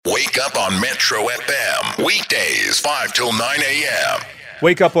Up on Metro FM. Weekdays, 5 till 9 a.m.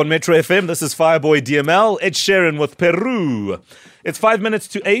 Wake Up on Metro FM. This is Fireboy DML. It's Sharon with Peru. It's 5 minutes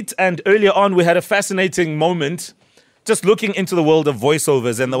to 8, and earlier on we had a fascinating moment just looking into the world of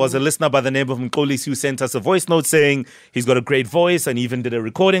voiceovers, and there was a listener by the name of Mkolisi who sent us a voice note saying he's got a great voice and even did a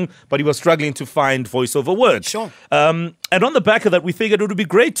recording, but he was struggling to find voiceover words. Sure. And on the back of that, we figured it would be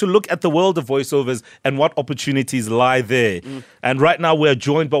great to look at the world of voiceovers and what opportunities lie there. And right now we're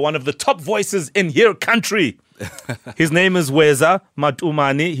joined by one of the top voices in here country. His name is Weza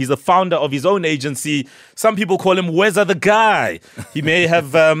Matomane. He's a founder of his own agency. Some people call him Weza the Guy. He may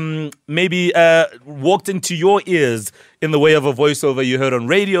have walked into your ears in the way of a voiceover you heard on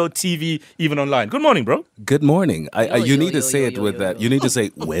radio, TV, even online. Good morning, bro. Good morning. You need to say it with that. You need to say,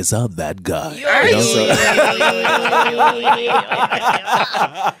 Weza That Guy.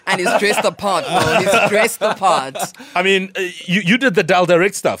 And he's dressed apart, bro. He's dressed apart. I mean, you did the Dial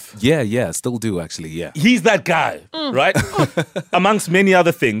Direct stuff. Yeah, still do actually, yeah. He's that guy, right? Amongst many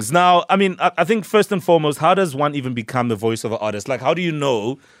other things. Now, I mean, I think first and foremost, how does one even become a voiceover artist? Like, how do you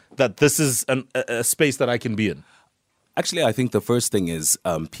know that this is a space that I can be in? Actually, I think the first thing is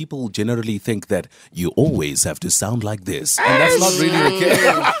people generally think that you always have to sound like this. And that's not really the case.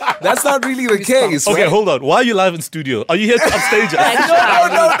 That's not really the case. Okay, right? hold on. Why are you live in studio? Are you here to upstage us?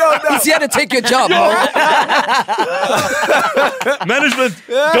 No. He's here to take your job, bro. Management,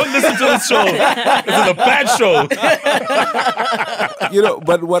 don't listen to this show. This is a bad show.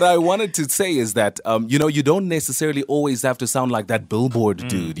 But what I wanted to say is that, you don't necessarily always have to sound like that billboard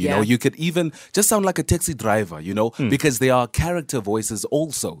dude. You know, you could even just sound like a taxi driver, because they are character voices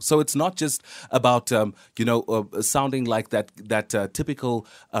also. So it's not just about, sounding like that typical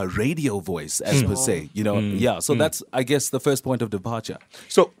radio voice, as per se, So that's, I guess, the first point of departure.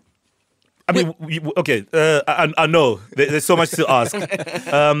 So, I mean, I know there's so much to ask.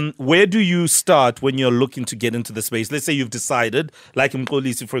 Where do you start when you're looking to get into the space? Let's say you've decided, like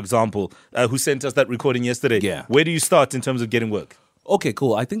Mkolisi, for example, who sent us that recording yesterday. Yeah. Where do you start in terms of getting work? Okay,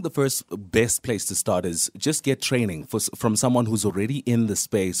 cool. I think the first best place to start is just get training from someone who's already in the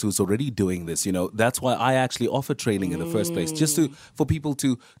space, who's already doing this. That's why I actually offer training in the first place, just for people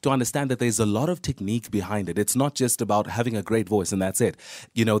to understand that there's a lot of technique behind it. It's not just about having a great voice and that's it.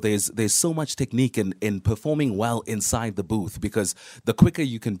 There's so much technique in performing well inside the booth, because the quicker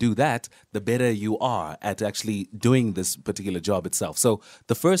you can do that, the better you are at actually doing this particular job itself. So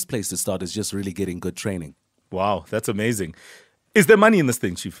the first place to start is just really getting good training. Wow, that's amazing. Is there money in this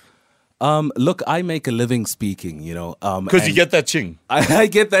thing, Chief? Look, I make a living speaking, Because you get that ching. I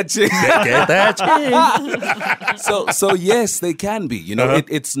get that ching. Get that ching. So yes, they can be.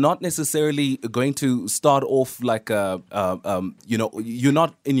 It's not necessarily going to start off like you're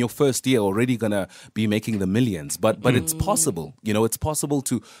not in your first year already gonna be making the millions, but it's possible. It's possible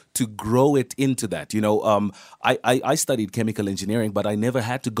to grow it into that. I studied chemical engineering, but I never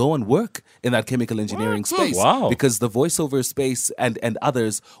had to go and work in that chemical engineering space. Wow. Because the voiceover space and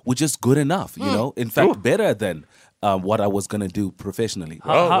others were just good enough, in fact, better than what I was going to do professionally.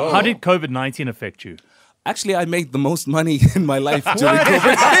 How did COVID-19 affect you? Actually, I made the most money in my life during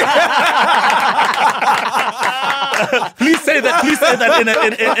COVID. Please say that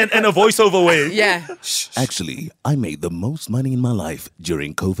in a voiceover way. Yeah. Actually, I made the most money in my life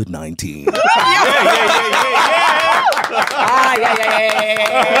during COVID-19.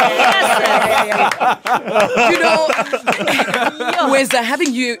 Weza,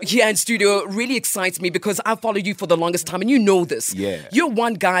 having you here in studio really excites me because I've followed you for the longest time and you know this. Yeah. You're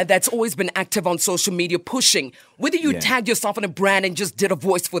one guy that's always been active on social media, pushing. Whether you tagged yourself in a brand and just did a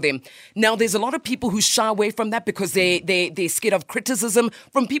voice for them. Now, there's a lot of people who shy away from that because they're scared of criticism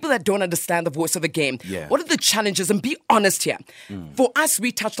from people that don't understand the voice of the game. Yeah. What are the challenges? And be honest here. For us,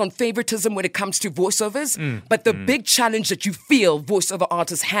 we touched on favoritism when it comes to voiceovers, but the big challenge that you feel voiceover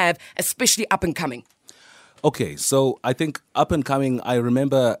artists have, especially up and coming. Okay, so I think up and coming, I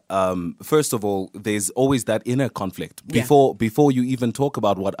remember, first of all, there's always that inner conflict. Before you even talk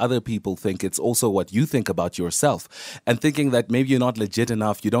about what other people think, it's also what you think about yourself. And thinking that maybe you're not legit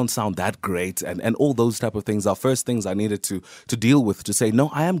enough, you don't sound that great, and all those type of things are first things I needed to deal with, to say,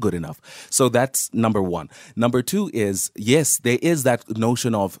 no, I am good enough. So that's number one. Number two is, yes, there is that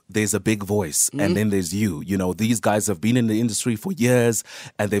notion of there's a big voice, and then there's you. These guys have been in the industry for years,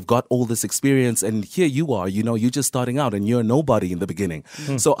 and they've got all this experience, and here you are. You're just starting out and you're nobody in the beginning.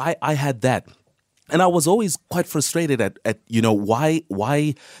 So I had that. And I was always quite frustrated at why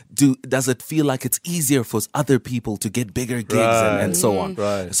does it feel like it's easier for other people to get bigger gigs and so on.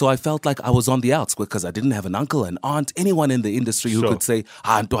 Right. So I felt like I was on the outs because I didn't have an uncle, an aunt, anyone in the industry who could say,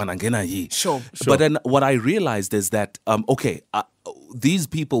 Sure. But then what I realized is that, these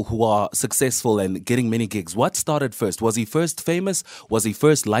people who are successful and getting many gigs, what started first? Was he first famous? Was he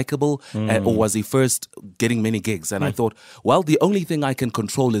first likable? Or was he first getting many gigs? And I thought, well, the only thing I can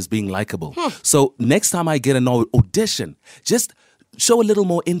control is being likable. So next time I get an audition, just show a little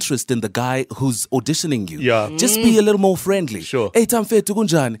more interest in the guy who's auditioning you. Yeah. Just be a little more friendly. Sure. Hey, Tamfe,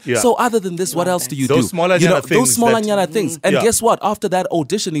 tukunjani? Yeah. So other than this, what else do you Those do? smaller Those things smaller that- things. And Yeah. guess what? After that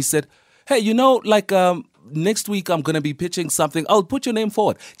audition, he said, hey, next week I'm going to be pitching something. I'll put your name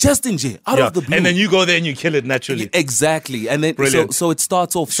forward. Just in J, out of the blue. And then you go there and you kill it naturally. Exactly. And then Brilliant. so it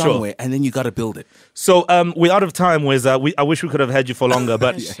starts off Sure. somewhere and then you got to build it. So we're out of time, Weza. I wish we could have had you for longer,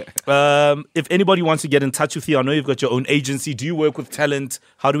 but if anybody wants to get in touch with you, I know you've got your own agency. Do you work with talent?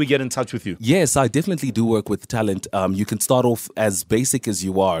 How do we get in touch with you? Yes, I definitely do work with talent. You can start off as basic as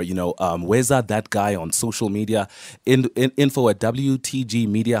you are. Weza That Guy on social media. Info at WTG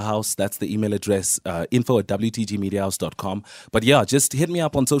Media House. That's the email address. Info at WTGmediahouse.com. But yeah, just hit me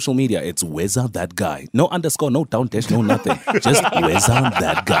up on social media. It's Weza That Guy. No underscore, no down dash, no nothing. Just Weza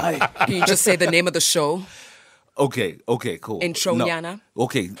That Guy. Can you just say the name of the show? Okay, cool. Intro, No. Yana.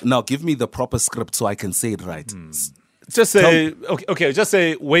 Okay, now give me the proper script so I can say it right. Just say, just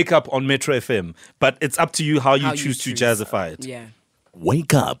say, wake up on Metro FM. But it's up to you how you choose to jazzify it. Yeah.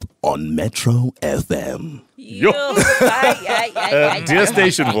 Wake up on Metro FM. Yo. Dear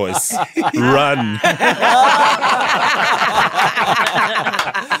station voice, run.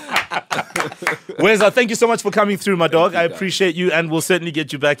 Weza, thank you so much for coming through, my dog. I appreciate you, and we'll certainly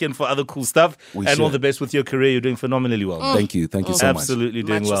get you back in for other cool stuff. We and all should. the best with your career. You're doing phenomenally well. Thank you so much. Absolutely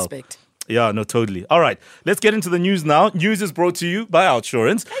doing Much well. respect. Yeah, no, totally. All right, let's get into the news now. News is brought to you by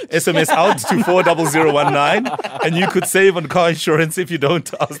Outsurance. SMS out to 40019, and you could save on car insurance if you don't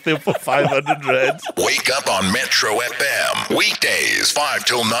ask them for 500 rand. Wake up on Metro FM. Weekdays 5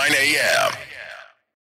 till 9 a.m.